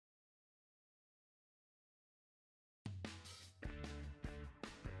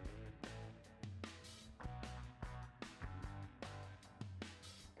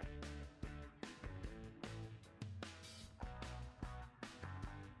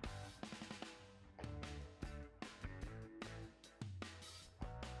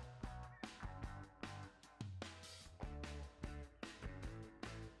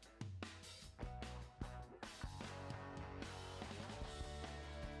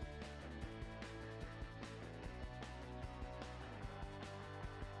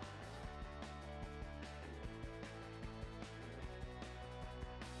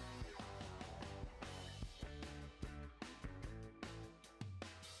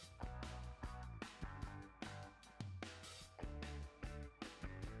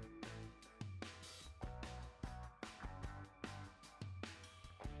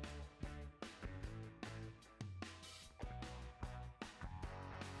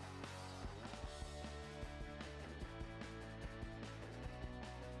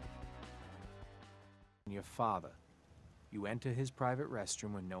your father. You enter his private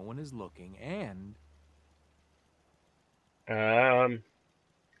restroom when no one is looking, and...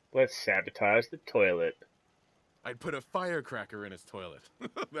 Let's sabotage the toilet. I'd put a firecracker in his toilet.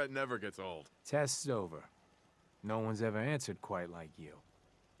 That never gets old. Test's over. No one's ever answered quite like you.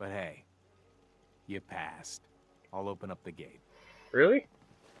 But hey, you passed. I'll open up the gate. Really?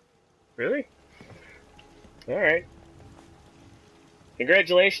 Really? Alright.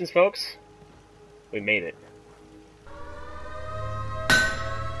 Congratulations, folks. We made it.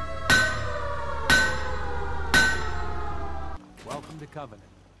 Welcome to Covenant.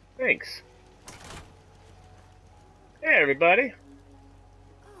 Thanks. Hey, everybody.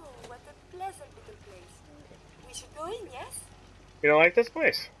 Oh, what a pleasant little place. We should go in, yes? You don't like this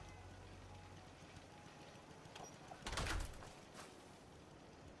place?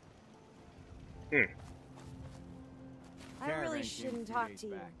 I really shouldn't talk to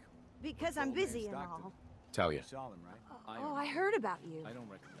you, because I'm busy and all. Talia. Oh, I heard about you. I don't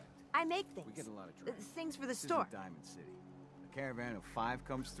recommend. I make things. We get a lot of trouble. Things for the This store. isn't Diamond City. A caravan of 5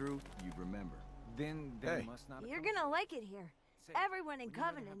 comes through, you'd remember. Then Hey. must not have You're come. gonna like it here. Everyone in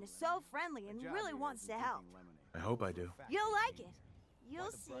Covenant is so friendly and really wants to help. I hope I do. You'll like it.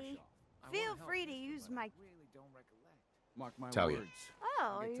 You'll see. Feel free to use my... Mark my Talia. words.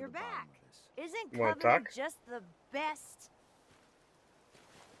 Oh, We'll get to you're the bottom back. of this. Isn't Wanna Covenant talk? just the best?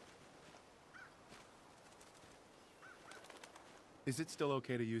 Is it still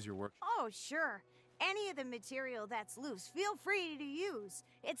okay to use your work? Oh, sure. Any of the material that's loose, feel free to use.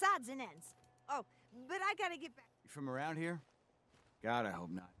 It's odds and ends. Oh, but I gotta get back. You from around here? God, I hope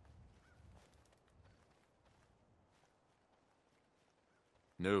not.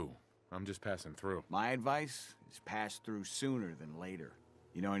 No, I'm just passing through. My advice is pass through sooner than later.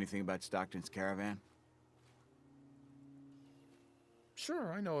 You know anything about Stockton's caravan?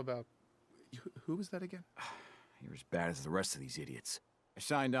 Sure, I know about... Who was that again? You're as bad as the rest of these idiots. I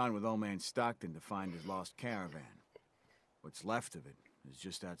signed on with old man Stockton to find his lost caravan. What's left of it is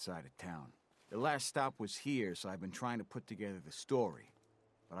just outside of town. The last stop was here, so I've been trying to put together the story.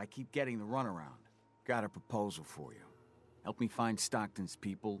 But I keep getting the runaround. Got a proposal for you. Help me find Stockton's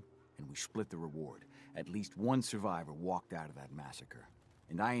people, and we split the reward. At least one survivor walked out of that massacre.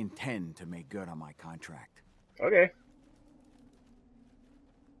 And I intend to make good on my contract. Okay.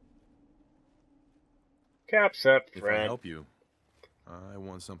 Caps up, If I friend. help you, I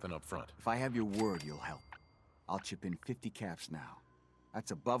want something up front. If I have your word, you'll help. I'll chip in 50 caps now.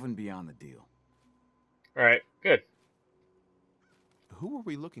 That's above and beyond the deal. Alright, good. Who are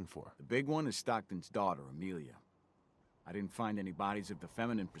we looking for? The big one is Stockton's daughter, Amelia. I didn't find any bodies of the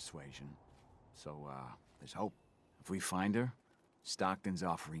feminine persuasion, so, there's hope. If we find her, Stockton's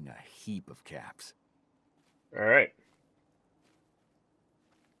offering a heap of caps. Alright.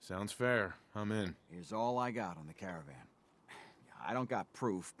 Sounds fair. I'm in. Here's all I got on the caravan. I don't got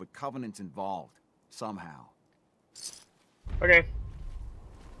proof, but Covenant's involved. Somehow. Okay.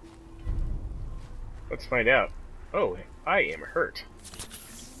 Let's find out. Oh, I am hurt.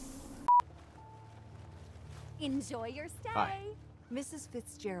 Enjoy your stay. Hi. Mrs.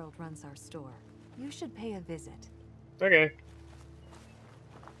 Fitzgerald runs our store. You should pay a visit. Okay.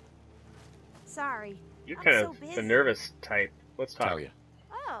 Sorry. You're I'm kind so of busy. the nervous type. Let's talk. Talia.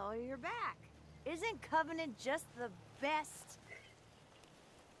 Oh, you're back. Isn't Covenant just the best?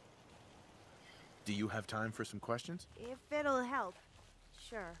 Do you have time for some questions? If it'll help.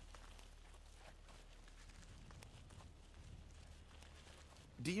 Sure.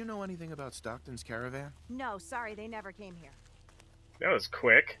 Do you know anything about Stockton's caravan? No, sorry, they never came here. That was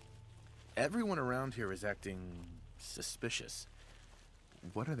quick. Everyone around here is acting suspicious.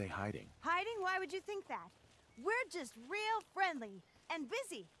 What are they hiding? Hiding? Why would you think that? We're just real friendly and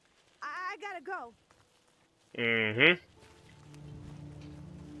busy. I gotta go. Mm-hmm.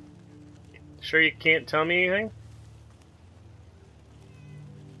 Sure you can't tell me anything?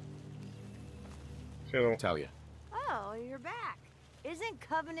 So, Talia. Oh, you're back. Isn't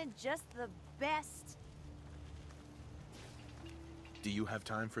Covenant just the best? Do you have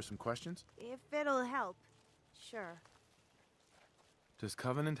time for some questions? If it'll help. Sure. Does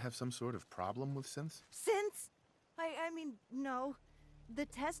Covenant have some sort of problem with synths? Since? I mean, no. The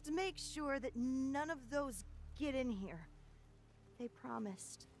test makes sure that none of those get in here. They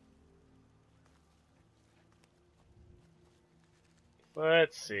promised.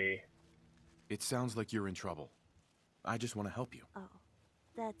 let's see. It sounds like you're in trouble. I just want to help you. Oh,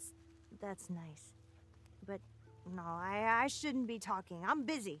 that's nice. But no, I shouldn't be talking. I'm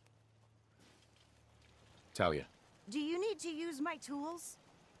busy. Talia. Do you need to use my tools?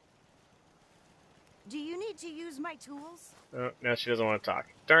 Do you need to use my tools? Oh, now she doesn't want to talk.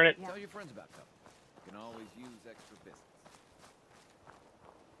 Darn it. Tell your friends about Cup. can always use extra biscuits.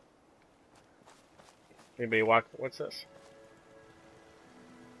 Anybody walk? What's this?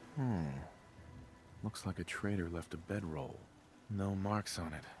 Looks like a trader left a bedroll. No marks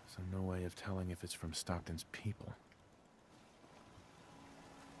on it, so no way of telling if it's from Stockton's people.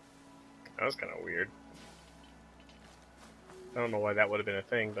 That was kind of weird. I don't know why that would have been a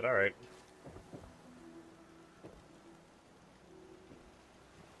thing, but alright.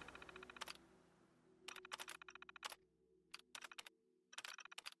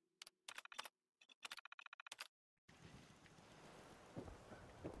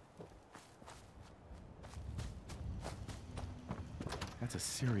 That's a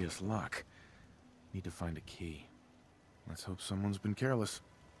serious lock. Need to find a key. Let's hope someone's been careless.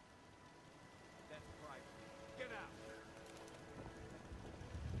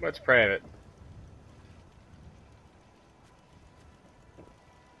 What's private?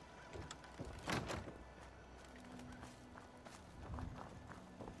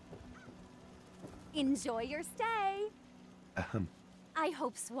 Enjoy your stay. Ahem. I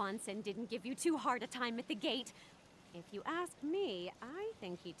hope Swanson didn't give you too hard a time at the gate. If you ask me, I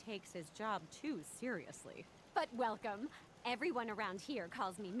think he takes his job too seriously. But welcome. Everyone around here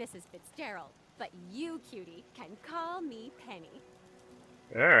calls me Mrs. Fitzgerald, but you, cutie, can call me Penny.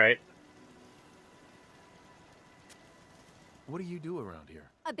 Alright. What do you do around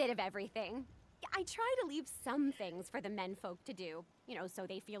here? A bit of everything. I try to leave some things for the menfolk to do, you know, so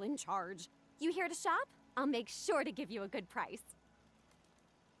they feel in charge. You here to shop? I'll make sure to give you a good price.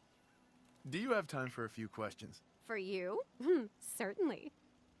 Do you have time for a few questions? For you? Certainly.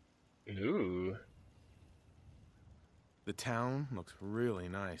 Ooh. The town looks really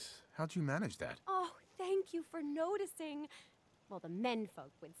nice. How'd you manage that? Oh, thank you for noticing. Well, the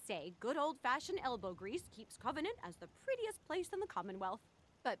menfolk would say good old-fashioned elbow grease keeps Covenant as the prettiest place in the Commonwealth.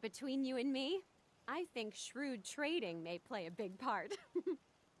 But between you and me, I think shrewd trading may play a big part.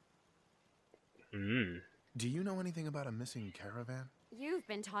 Do you know anything about a missing caravan? You've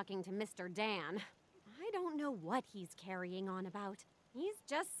been talking to Mr. Dan. I don't know what he's carrying on about. He's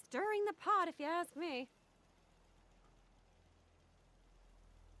just stirring the pot, if you ask me.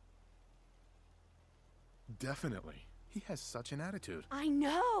 Definitely. He has such an attitude. I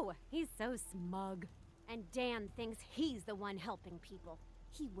know! He's so smug. And Dan thinks he's the one helping people.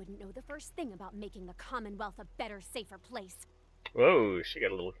 He wouldn't know the first thing about making the Commonwealth a better, safer place. Whoa, she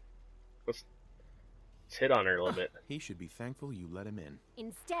got a little... Let's hit on her a little bit. He should be thankful you let him in.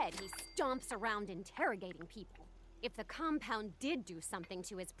 Instead, he stomps around interrogating people. If the compound did do something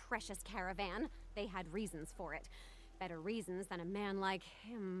to his precious caravan, they had reasons for it. Better reasons than a man like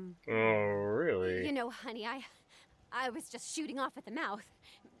him. Oh, really? You know, honey, I was just shooting off at the mouth.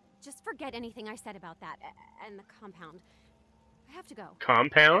 Just forget anything I said about that and the compound. I have to go.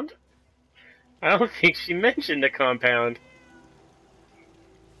 Compound? I don't think she mentioned a compound.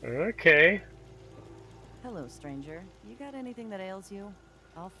 Okay. Hello, stranger. You got anything that ails you?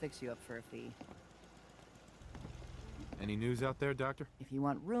 I'll fix you up for a fee. Any news out there, Doctor? If you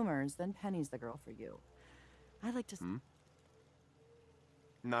want rumors, then Penny's the girl for you. I like to...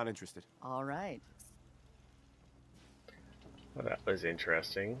 Not interested. All right. Well, that was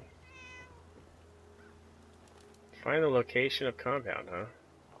interesting. Find the location of compound, huh?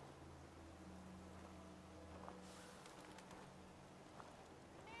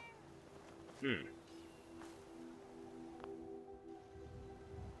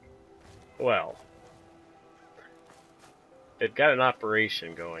 Well, they've got an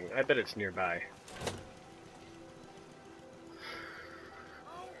operation going. I bet it's nearby.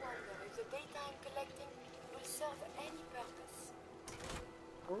 I wonder if the data I'm collecting will serve any purpose.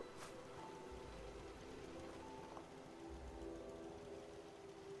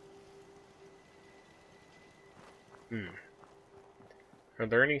 Are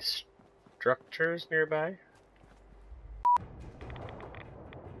there any structures nearby?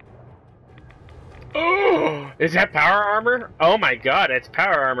 Oh! Is that power armor? Oh my god, it's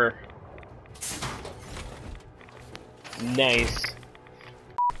power armor. Nice.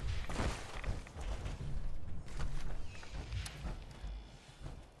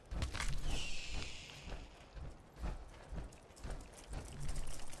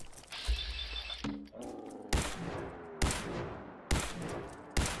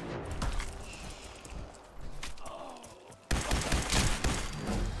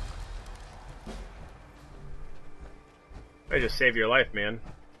 I just saved your life, man.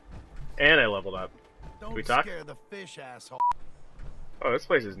 And I leveled up. Can we talk? Scare the fish, asshole. Oh, this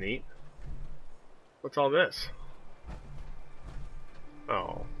place is neat. What's all this?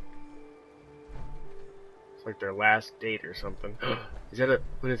 Oh. It's like their last date or something. Is that a...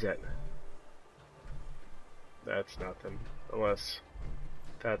 What is that? That's nothing. Unless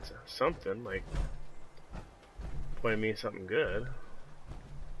that's something, like pointing me something good.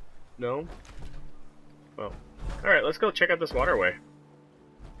 No? Well. Alright, let's go check out this waterway.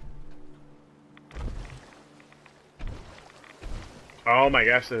 Oh my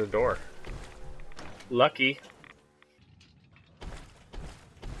gosh, there's a door. Lucky.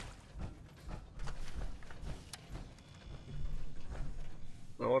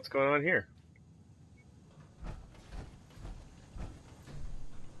 Well, what's going on here?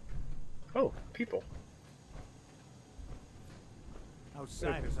 Oh, people.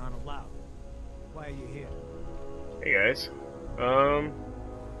 Outsiders aren't allowed. Why are you here? Hey guys.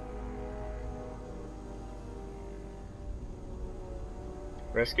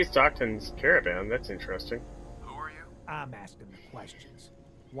 Rescue Stockton's caravan, that's interesting. Who are you? I'm asking the questions.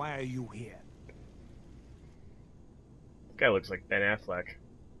 Why are you here? Guy looks like Ben Affleck.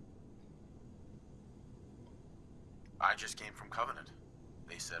 I just came from Covenant.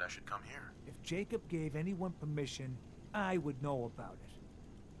 They said I should come here. If Jacob gave anyone permission, I would know about it.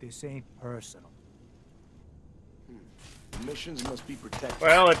 This ain't personal. Missions must be protected.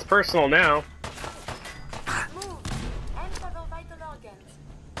 Well, it's personal now. Move. Enter the vital organs.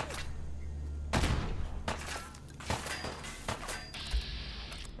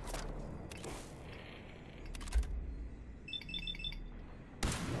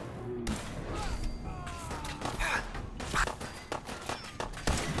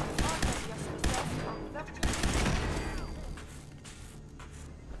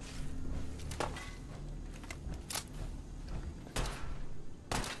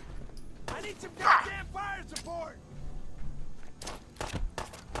 I need some goddamn fire support!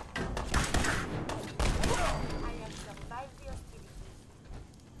 I have survived the hostilities.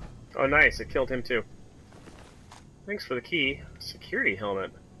 Oh nice, it killed him too. Thanks for the key. Security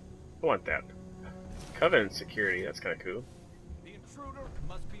helmet. I want that. Covenant security, that's kinda cool. The intruder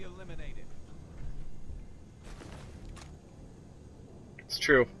must be eliminated. It's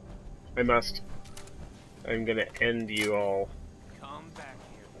true. I must. I'm gonna end you all. Come back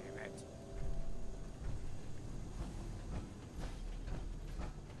here, damn it.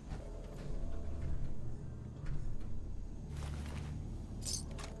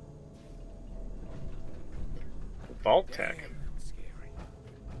 Vault tech. Damn, scary.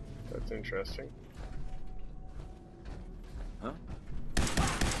 That's interesting. Huh?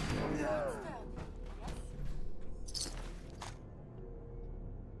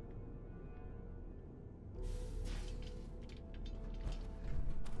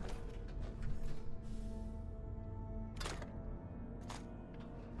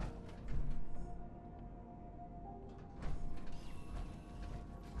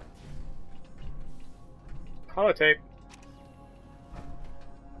 Holotape.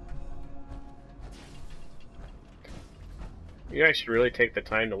 You guys should really take the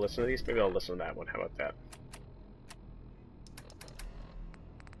time to listen to these. Maybe I'll listen to that one. How about that?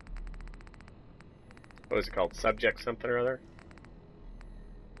 What was it called? Subject something or other?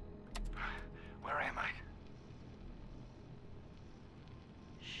 Where am I?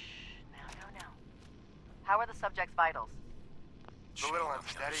 No. How are the subject's vitals? A little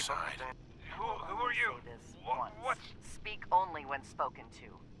unsteady, but who are you? Say this What? once. Speak only when spoken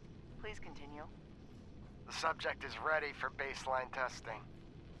to. Please continue. The subject is ready for baseline testing.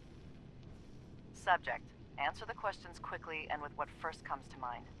 Subject, answer the questions quickly and with what first comes to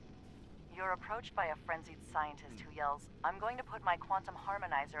mind. You're approached by a frenzied scientist who yells, "I'm going to put my quantum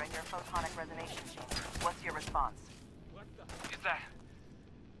harmonizer in your photonic resonation chamber." What's your response? Is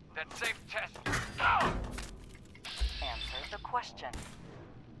that safe test? Answer the question.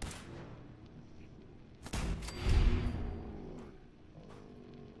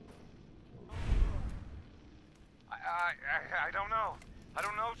 I don't know. I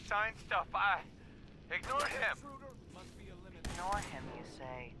don't know science stuff. Ignore him. Ignore him, you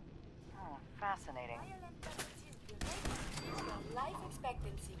say. Fascinating. Violent tendencies directly reduce your life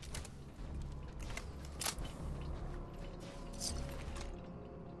expectancy.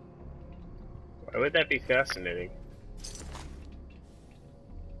 Why would that be fascinating?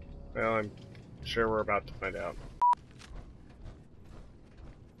 Well, I'm sure we're about to find out.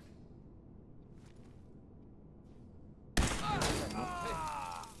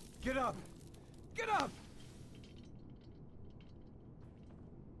 Get up! Get up!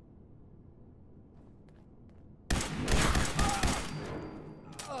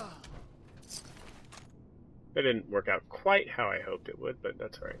 That didn't work out quite how I hoped it would, but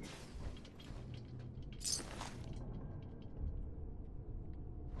that's alright.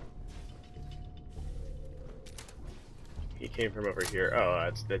 He came from over here. Oh,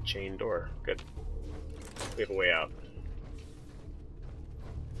 that's the chain door. Good. We have a way out.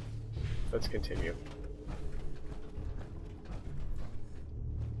 Let's continue.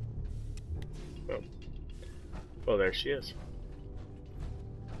 Oh. Well, there she is.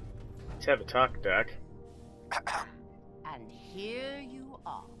 Let's have a talk, Doc. And here you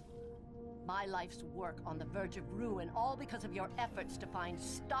are. My life's work on the verge of ruin, all because of your efforts to find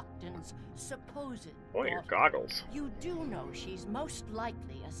Stockton's supposed Oh, your daughter. goggles. You do know she's most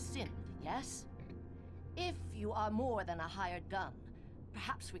likely a synth, yes? If you are more than a hired gun,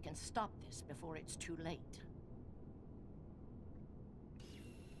 perhaps we can stop this before it's too late.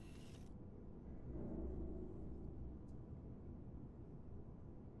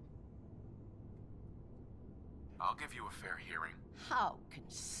 I'll give you a fair hearing. How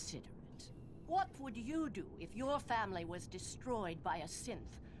considerate. What would you do if your family was destroyed by a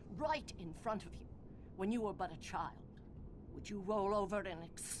synth right in front of you when you were but a child? Would you roll over and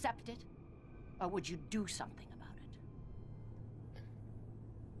accept it? Or would you do something about it?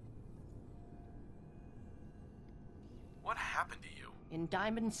 What happened to you? In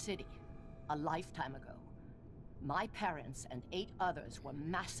Diamond City, a lifetime ago, my parents and 8 others were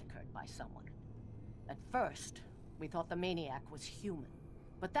massacred by someone. At first, we thought the maniac was human.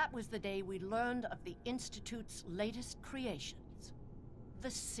 But that was the day we learned of the Institute's latest creations, the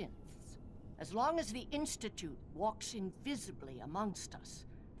synths. As long as the Institute walks invisibly amongst us,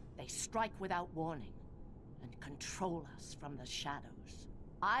 they strike without warning and control us from the shadows.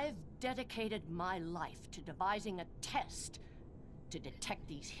 I've dedicated my life to devising a test to detect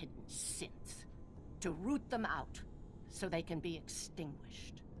these hidden synths, to root them out so they can be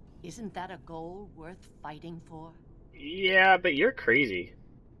extinguished. Isn't that a goal worth fighting for? Yeah, but you're crazy.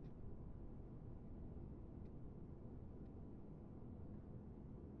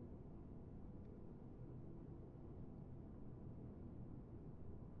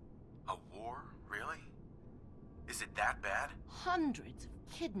 A war? Really? Is it that bad? Hundreds of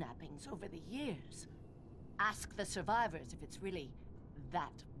kidnappings over the years. Ask the survivors if it's really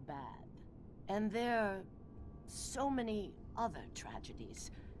that bad. And there are so many other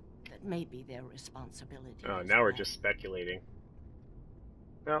tragedies that may be their responsibility. Oh, now we're just speculating.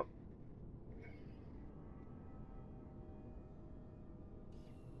 Well.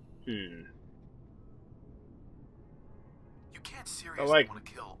 You can't I seriously like, want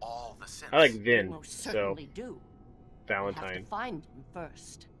to kill all the synths. I like Vin, We most so certainly do. We have Valentine. to find him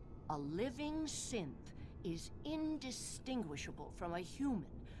first. A living synth is indistinguishable from a human.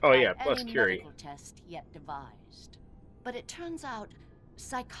 Oh by yeah, plus any Curie. medical test yet devised. But it turns out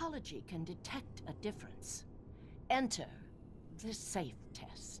psychology can detect a difference. Enter the safe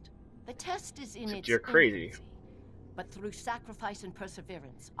test. The test is in Except its you're crazy. infancy, but through sacrifice and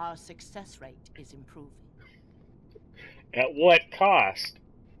perseverance, our success rate is improving. At what cost?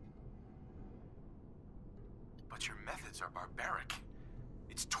 But your methods are barbaric.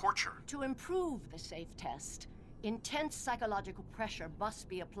 It's torture. To improve the safe test, intense psychological pressure must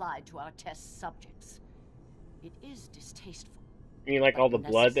be applied to our test subjects. It is distasteful. You mean like all the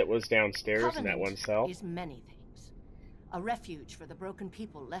but blood that necessary. was downstairs in that one cell? Is many things. A refuge for the broken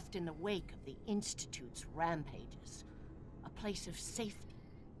people left in the wake of the Institute's rampages. A place of safety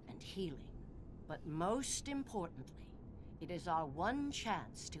and healing. But most importantly, it is our one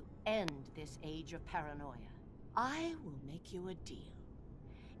chance to end this age of paranoia. I will make you a deal.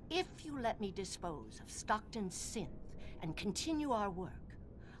 If you let me dispose of Stockton's synth and continue our work,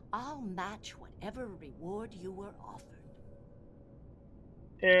 I'll match whatever reward you were offered.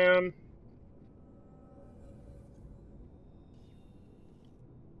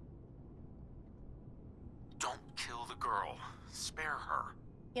 Don't kill the girl. Spare her.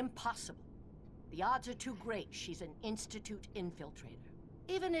 Impossible. The odds are too great she's an Institute infiltrator.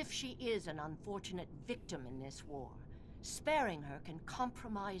 Even if she is an unfortunate victim in this war, sparing her can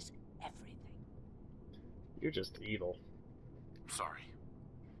compromise everything. You're just evil. Sorry.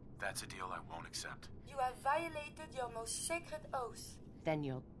 That's a deal I won't accept. You have violated your most sacred oath. Then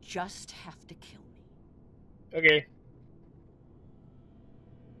you'll just have to kill me. Okay.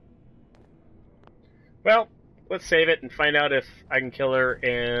 Well, let's save it and find out if I can kill her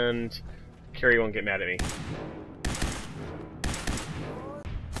and Curie won't get mad at me.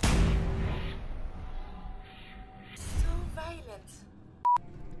 So violent.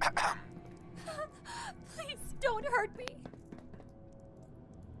 Please don't hurt me.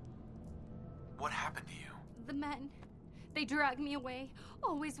 What happened to you? The men. They dragged me away,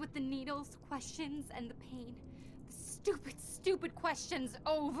 always with the needles, questions, and the pain. The stupid, stupid questions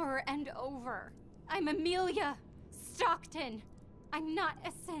over and over. I'm Amelia Stockton. I'm not a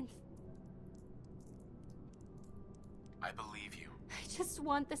synth. I believe you. I just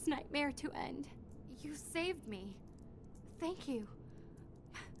want this nightmare to end. You saved me. Thank you.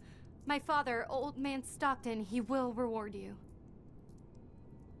 My father, Old Man Stockton, he will reward you.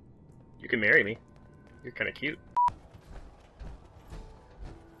 You can marry me. You're kind of cute.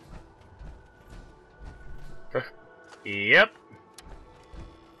 Yep.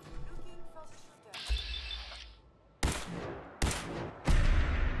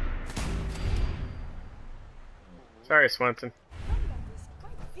 Sorry, Swanson.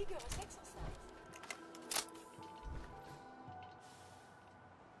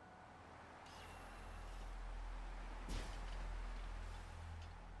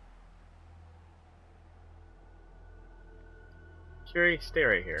 Curie, stay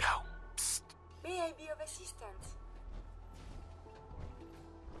right here. No. Psst. May I be of assistance?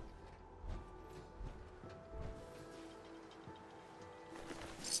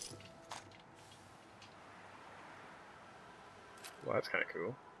 Well, that's kind of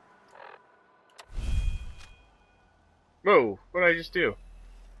cool. Whoa, what did I just do?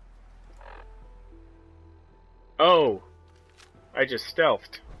 Oh, I just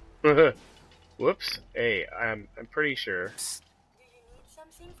stealthed. Whoops. Hey, I'm pretty sure. Psst. Do you need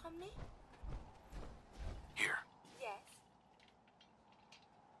something from me? Here. Yes.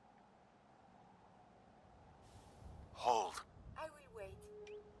 Hold. I will wait.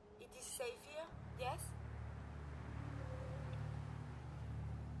 It is safe here, yes?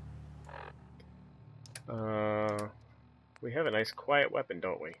 We have a nice quiet weapon,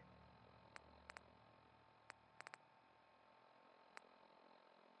 don't we?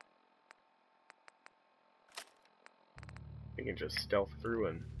 We can just stealth through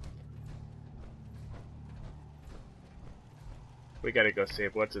and... We gotta go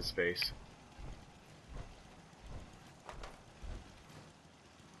save what's-his-face.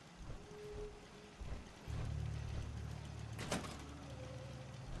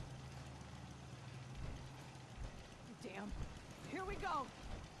 Damn. Here we go.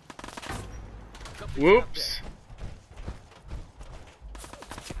 Whoops.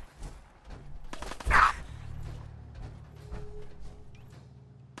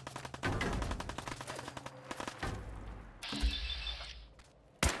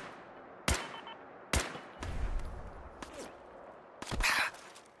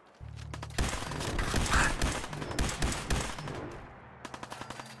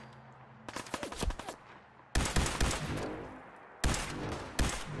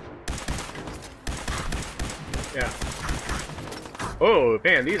 Yeah. Oh,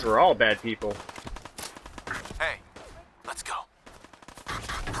 man, these were all bad people. Hey, let's go.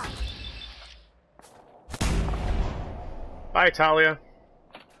 Bye, Talia.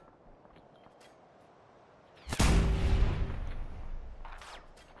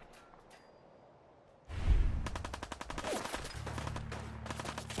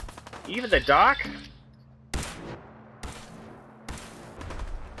 Even the doc?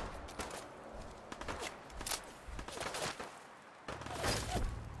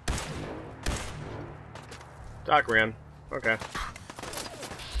 Doc ran. Okay.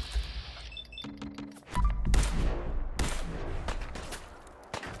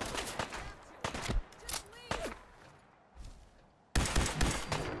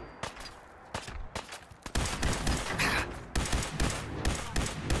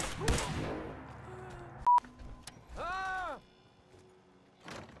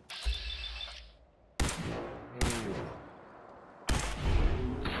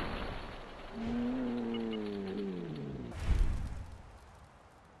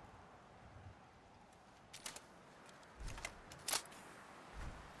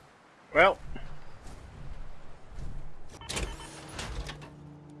 Well,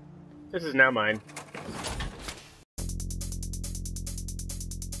 this is now mine.